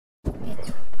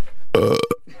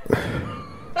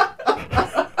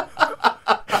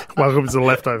Welcome to the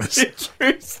Leftovers. Did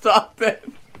you start that?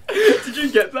 Did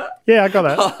you get that? Yeah, I got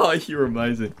that. Oh, you're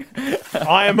amazing.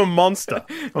 I am a monster.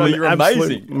 No, I'm you're an absolute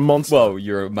amazing. monster. Well,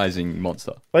 you're an amazing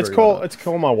monster. let's Very call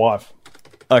well my wife.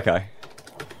 done. Okay.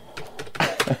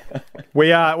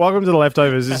 We are welcome to the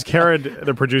Leftovers. This is Kerrod,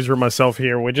 the producer, and myself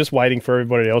here. We're just waiting for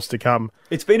everybody else to come.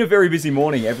 It's been a very busy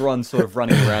morning. Everyone's sort of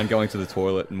running around, going to the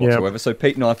toilet and whatsoever. So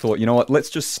Pete and I thought, you know what? Let's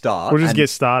just start. We'll just and get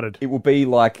started. It will be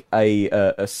like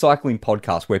a cycling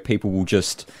podcast where people will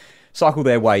just cycle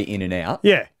their way in and out.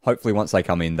 Yeah. Hopefully, once they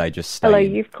come in, they just stay Hello,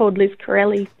 in. you've called Liz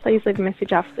Corelli. Please leave a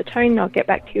message after the tone and I'll get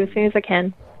back to you as soon as I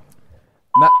can.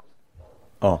 Matt.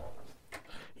 Oh,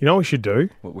 You know what we should do?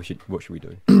 what should we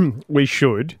do? We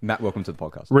should Matt, welcome to the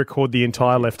podcast. record the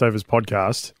entire Leftovers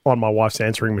podcast on my wife's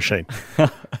answering machine.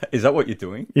 Is that what you're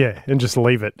doing? Yeah, and just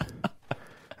leave it.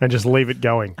 And just leave it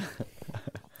going.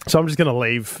 So I'm just going to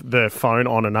leave the phone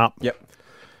on and up. Yep.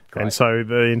 And so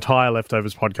the entire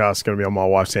Leftovers podcast is going to be on my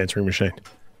wife's answering machine.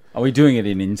 Are we doing it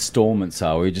in installments?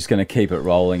 Are we just going to keep it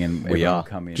rolling and We everyone are. will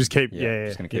come in? Just keep,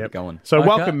 Just going to keep it going. So Okay.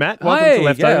 welcome, Matt. Welcome Hey, to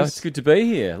Leftovers. yeah, it's good to be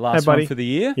here. Last buddy. one for the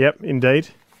year. Yep, indeed.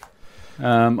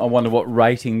 I wonder what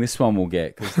rating this one will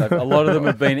get because a lot of them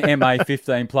have been MA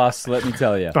 15 plus. Let me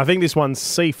tell you. I think this one's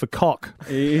C for cock.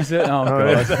 Is it? Oh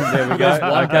god! There we go.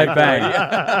 Okay,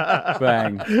 bang,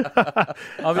 bang.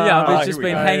 I've just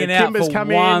been hanging out Kimber's for come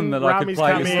one in, that I could Rami's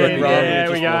play come a in, step yeah,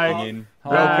 again. we go.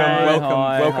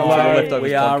 Welcome to the Leftovers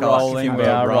We are podcast. rolling. Kimber, We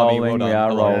are Rami, rolling. well We done. are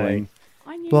Hello. rolling.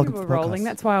 I knew Welcome you to were the rolling. podcast.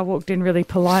 That's why I walked in really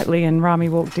politely and Rami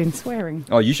walked in swearing.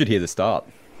 Oh, you should hear the start.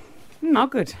 Oh,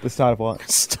 good. The start of what?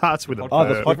 Starts with a Oh,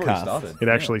 the burp. I've already podcast. started. It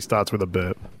actually starts with a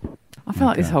burp. I feel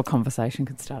like this whole conversation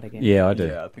could start again. Yeah, I do.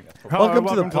 Yeah, I think that's probably... Welcome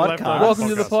to the Leftovers podcast. Welcome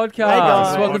to the podcast.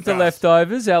 guys. Welcome to Podcast.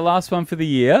 Leftovers, our last one for the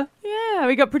year. Yeah,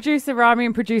 we got producer Rami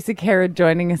and producer Kerrod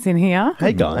joining us in here.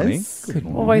 Hey morning. guys.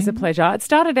 Always a pleasure. It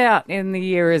started out in the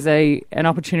year as an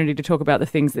opportunity to talk about the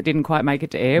things that didn't quite make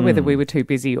it to air, whether we were too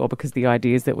busy or because the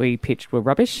ideas that we pitched were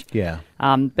rubbish. Yeah.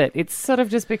 But it's sort of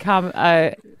just become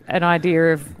an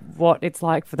idea of what it's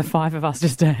like for the five of us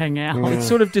just to hang out. It's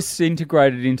sort of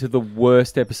disintegrated into the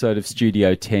worst episode of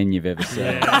Studio 10 you've ever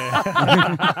seen.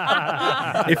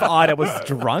 If Ida was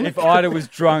drunk. If Ida was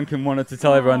drunk and wanted to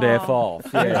tell everyone to F off.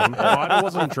 Yeah. Ida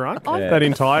wasn't drunk Yeah. that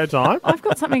entire time. I've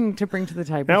got something to bring to the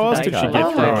table. How else today. did she get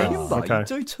Oh, through it? Kimber, Okay. you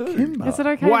do too. Is it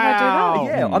okay Wow. if I do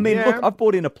Yeah, I mean, Yeah. look, I've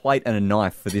brought in a plate and a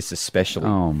knife for this especially.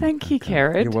 Oh, that? Thank you,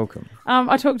 Kerrod. You're welcome.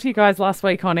 I talked to you guys last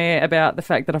week on air about the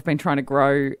fact that I've been trying to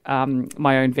grow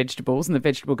my own vegetables, and the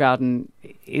vegetable garden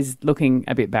is looking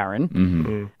a bit barren.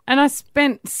 Mm-hmm. And I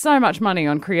spent so much money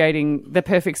on creating the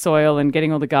perfect soil and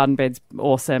getting all the garden beds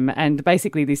awesome. And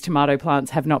basically, these tomato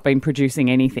plants have not been producing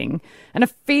anything. And I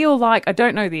feel like, I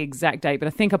don't know the exact date, but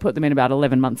I think I put them in about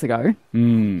 11 months ago.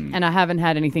 And I haven't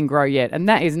had anything grow yet. And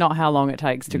that is not how long it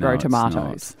takes to grow it's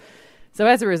tomatoes. So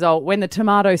as a result, when the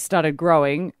tomatoes started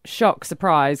growing, shock,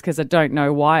 surprise, because I don't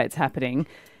know why it's happening.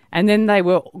 And then they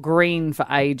were green for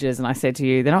ages. And I said to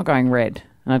you, they're not going red.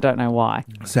 And I don't know why.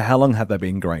 So how long have they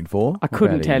been green for? I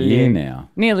couldn't about a tell year you. now.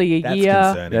 Nearly a That's year.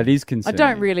 concerning. That is I concerning.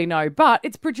 don't really know, but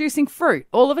it's producing fruit.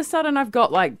 All of a sudden, I've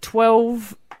got like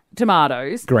 12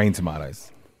 tomatoes. Green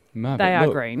tomatoes. No, They but are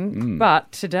look, green.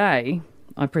 But today,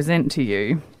 I present to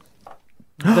you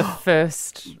the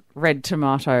first red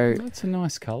tomato That's a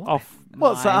nice colour. off.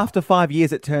 Well, so my- after 5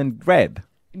 years it turned red.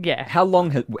 Yeah. How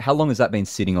long has that been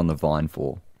sitting on the vine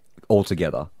for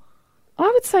altogether? I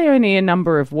would say only a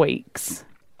number of weeks.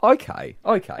 Okay.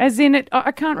 As in,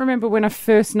 I can't remember when I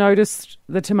first noticed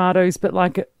the tomatoes, but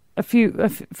like a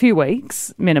few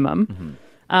weeks minimum.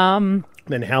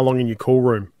 Then how long in your cool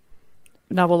room?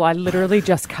 No, well, I literally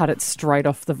just cut it straight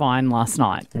off the vine last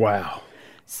night. Wow.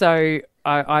 So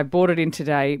I bought it in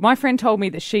today. My friend told me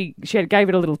that she gave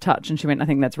it a little touch and she went, I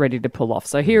think that's ready to pull off.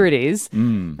 So here it is.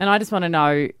 And I just want to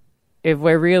know if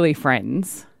we're really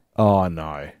friends, Oh,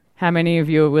 no. how many of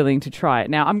you are willing to try it?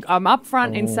 Now, I'm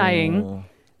upfront in saying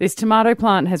this tomato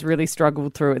plant has really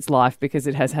struggled through its life because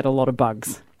it has had a lot of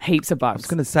bugs, heaps of I bugs. was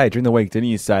going to say, during the week, didn't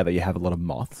you say that you have a lot of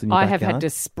moths in your I backyard? have had to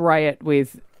spray it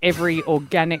with every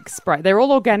organic spray. They're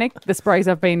all organic. The sprays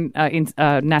have been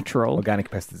natural. Organic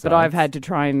pesticides. But I've had to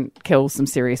try and kill some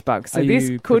serious bugs. So Are this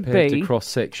you could prepared be. to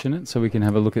cross-section it so we can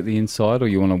have a look at the inside, or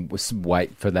you want to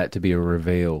wait for that to be a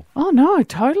reveal? Oh no,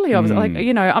 totally. I was like,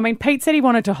 I mean, Pete said he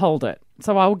wanted to hold it,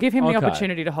 so I will give him the Okay.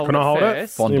 opportunity to hold Can it I hold it?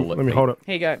 first. Fondle it, Let me Pete. hold it.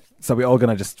 Here you go. So we're all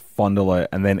going to just fondle it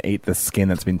and then eat the skin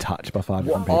that's been touched by 5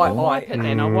 different people. Wipe it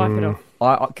then. I'll wipe it off.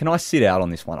 Can I sit out on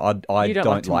this one? I You don't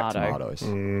don't like like tomato.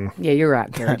 tomatoes. Yeah, you're right,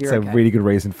 Jared. That's You're a okay. really good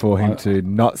reason for him to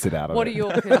not sit out on What it. are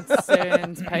your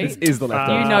concerns, Pete? Is the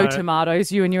leftover. You know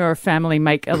tomatoes. You and your family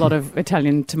make a lot of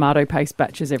Italian tomato paste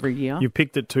batches every year. You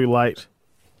picked it too late.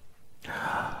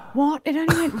 What? It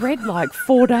only went red like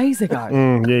 4 days ago.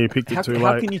 Yeah, you picked it How too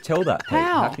how late. can you tell that? Pete?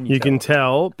 How? can You can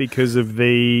tell because of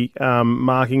the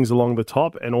markings along the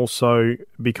top, and also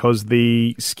because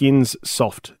the skin's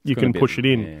soft. You Got a can bit- push it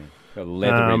in. Yeah, got a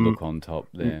leathery Um, look on top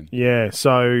there. Yeah,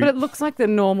 so But it looks like the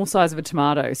normal size of a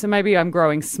tomato. So maybe I'm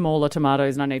growing smaller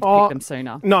tomatoes and I need to pick them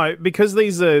sooner. no, because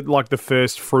these are like the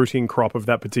first fruiting crop of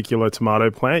that particular tomato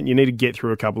plant. You need to get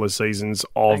through a couple of seasons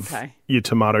of Okay. your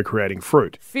tomato creating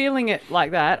fruit. Feeling it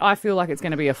like that, I feel like it's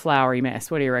going to be a flowery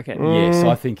mess. What do you reckon? Yes,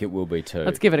 I think it will be too.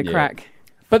 Let's give it a Yeah. crack.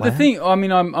 But the thing, I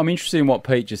mean, I'm interested in what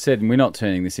Pete just said, and we're not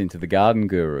turning this into the garden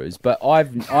gurus, but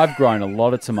I've grown a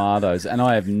lot of tomatoes, and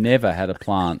I have never had a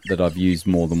plant that I've used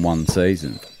more than one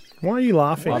season. Why are you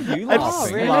laughing? you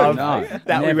really? Love No,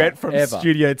 that we never, went from ever.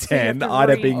 Studio 10, to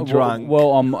Ida read- being drunk.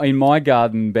 Well, in my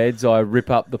garden beds, I rip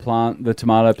up the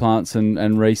tomato plants and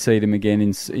reseed them again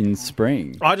in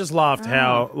spring. I just laughed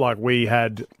how like we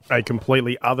had a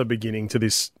completely other beginning to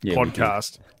this Yeah, we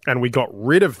podcast, and we got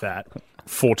rid of that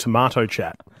for tomato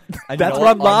chat. That's what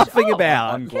I'm laughing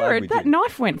about. I'm glad we Jared, that did.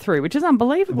 knife went through, which is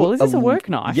unbelievable. Is this a work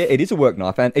knife? Yeah, it is a work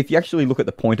knife, and if you actually look at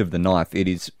the point of the knife, it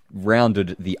is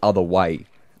rounded the other way.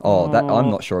 That I'm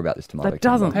not sure about this tomato. That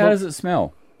doesn't How does it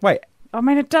smell? Wait, I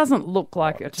mean, it doesn't look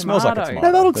like a tomato. smells like a tomato.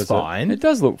 no, that looks Does it? fine. It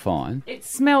does look fine. It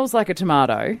smells like a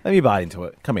tomato. Let me bite into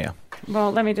it. Come here.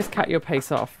 Well, let me just cut your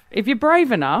piece off. If you're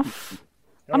brave enough,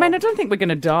 I mean, I don't think we're going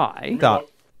to die. Go.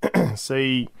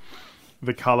 See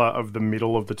the colour of the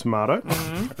middle of the tomato,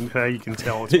 and how you can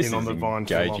tell it's This been on is the vine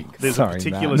too long. engaging. There's Sorry, a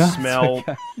particular no. smell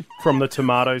from the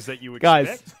tomatoes that you Guys.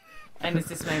 expect. And does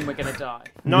this mean we're going to die?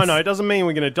 No, it doesn't mean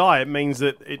we're going to die. It means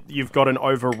that you've got an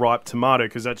overripe tomato,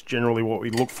 because that's generally what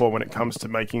we look for when it comes to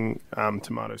making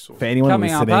tomato sauce. For anyone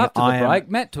Coming up listening, after the I am break,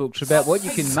 Matt talks about what you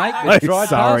can make so with dried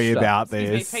sorry pasta. about Excuse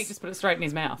me, this. Pete just put it straight in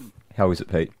his mouth. How is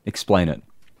it, Pete? Explain it.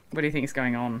 What do you think is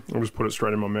going on? I'll just put it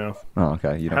straight in my mouth. Oh,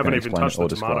 okay. You I don't haven't even touched the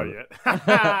tomato yet.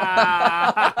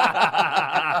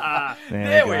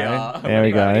 There we go. There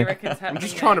we What do you go. reckon's happening? I'm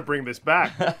just trying to bring this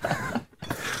back.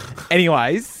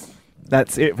 Anyways,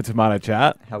 that's it for tomato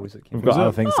chat. How is it? Kim? We've got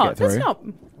other things to Oh, get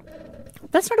through.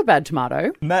 that's not a bad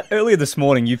tomato. Matt, earlier this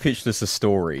morning you pitched us a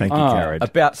story Thank you, Jared.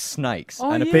 about snakes.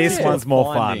 Oh, and yeah. This one's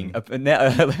more finding, fun.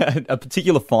 a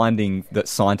particular finding that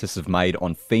scientists have made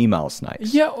on female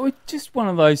snakes. Yeah, well, just one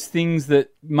of those things that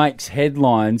makes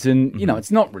headlines, and you know,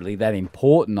 it's not really that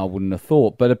important. I wouldn't have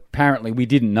thought, but apparently we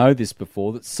didn't know this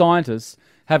before. That scientists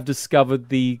have discovered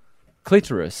the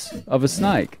clitoris of a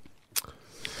snake.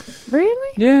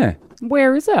 Really? Yeah.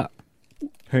 Where is it?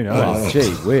 Who knows? Well,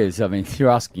 gee whiz. I mean, you're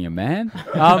asking a man.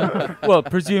 Well,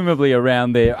 presumably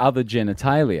around their other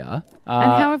genitalia.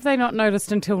 And how have they not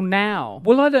noticed until now?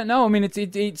 Well, I don't know. I mean,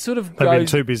 it sort of They've been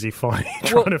goes too busy trying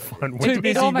to find too women.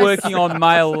 busy almost- working on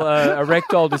male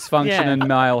erectile dysfunction Yeah. and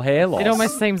male hair loss. It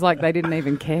almost seems like they didn't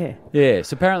even care.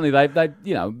 Yes, apparently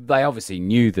they obviously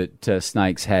knew that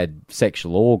snakes had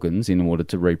sexual organs in order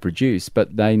to reproduce,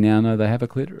 but they now know they have a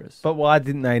clitoris. But why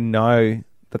didn't they know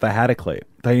that they had a clit?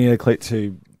 They need a clit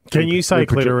to... Can you say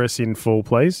reproduce. clitoris in full,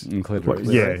 please? And clitoris.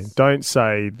 Yeah,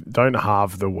 don't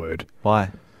halve the word. Why?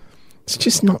 It's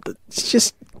just not. It's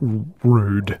just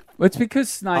rude. Well, it's because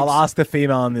snakes. I'll ask the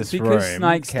female in this room. because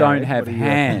snakes Karen, don't have what do you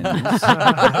reckon? hands.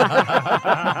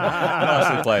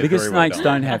 Nicely played. Because Very well snakes done.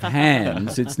 don't have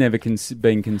hands, it's never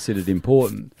been considered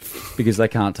important because they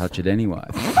can't touch it anyway.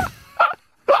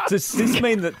 Does this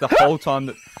mean that the whole time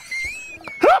that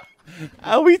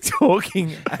Are we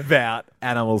talking about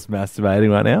animals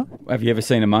masturbating right now? Have you ever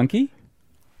seen a monkey?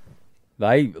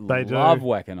 They do. love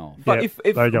whacking off. But Yep,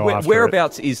 if they go after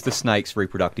whereabouts is the snake's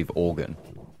reproductive organ?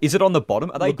 Is it on the bottom?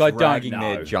 Are they Look, I don't dragging know.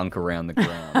 their junk around the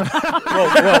ground?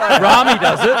 Well, Rami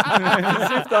does it.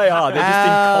 As if they are. They're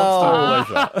just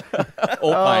in constant pleasure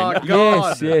or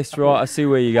pain. Yes, right. I see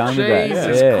where you're going with that.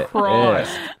 Jesus Yeah,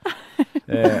 Christ.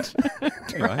 Yeah.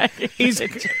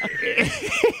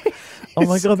 Oh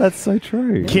my god, that's so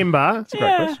true. Kimber,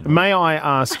 may I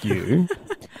ask you,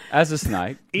 As a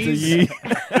snake, is,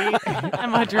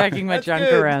 Am I dragging my junk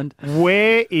around?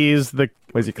 where is the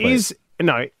Where's your clit?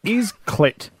 is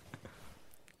clit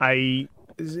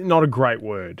is not a great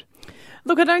word?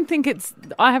 Look, I don't think it's.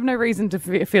 I have no reason to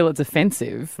feel it's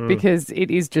offensive because it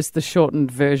is just the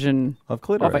shortened version Of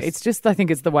clitoris. it. It's just, I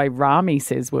think it's the way Rami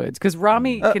says words, because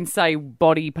Rami can say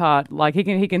body part, like he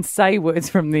can say words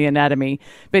from the anatomy,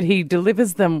 but he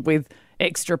delivers them with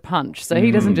extra punch. So he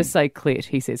doesn't just say clit;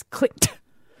 he says clit.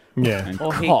 Yeah.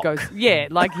 or he Cock. goes,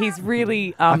 like he's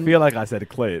really, I feel like I said a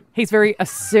cleat. he's very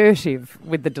assertive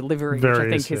with the delivery, which Very I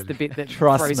think is the assertive. bit that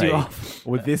Trust throws me, you off.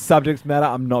 with this subject matter,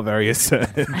 I'm not very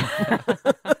assertive.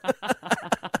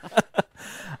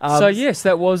 So yes,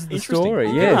 that was the Interesting. story.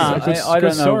 Ah, Yes, good- I good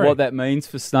don't know story. what that means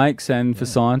for snakes and for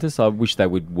scientists. I wish they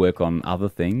would work on other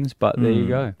things, but there you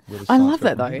go. I love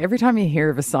that though. Every time you hear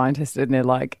of a scientist and they're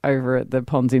like over at the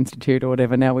Pons Institute or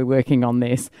whatever, now we're working on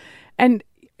this, and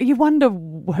you wonder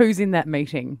who's in that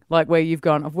meeting, like where you've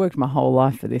gone, I've worked my whole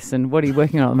life for this, and what are you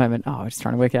working on at the moment? Oh, I'm just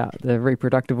trying to work out the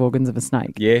reproductive organs of a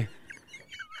snake. Yeah,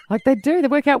 Like they do. They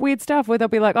work out weird stuff where they'll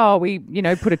be like, oh, we,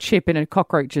 put a chip in a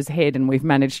cockroach's head and we've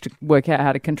managed to work out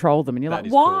how to control them. And you're That like,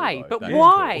 is cool, why? though. But That is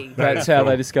why? that's how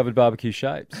they discovered barbecue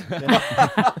shapes.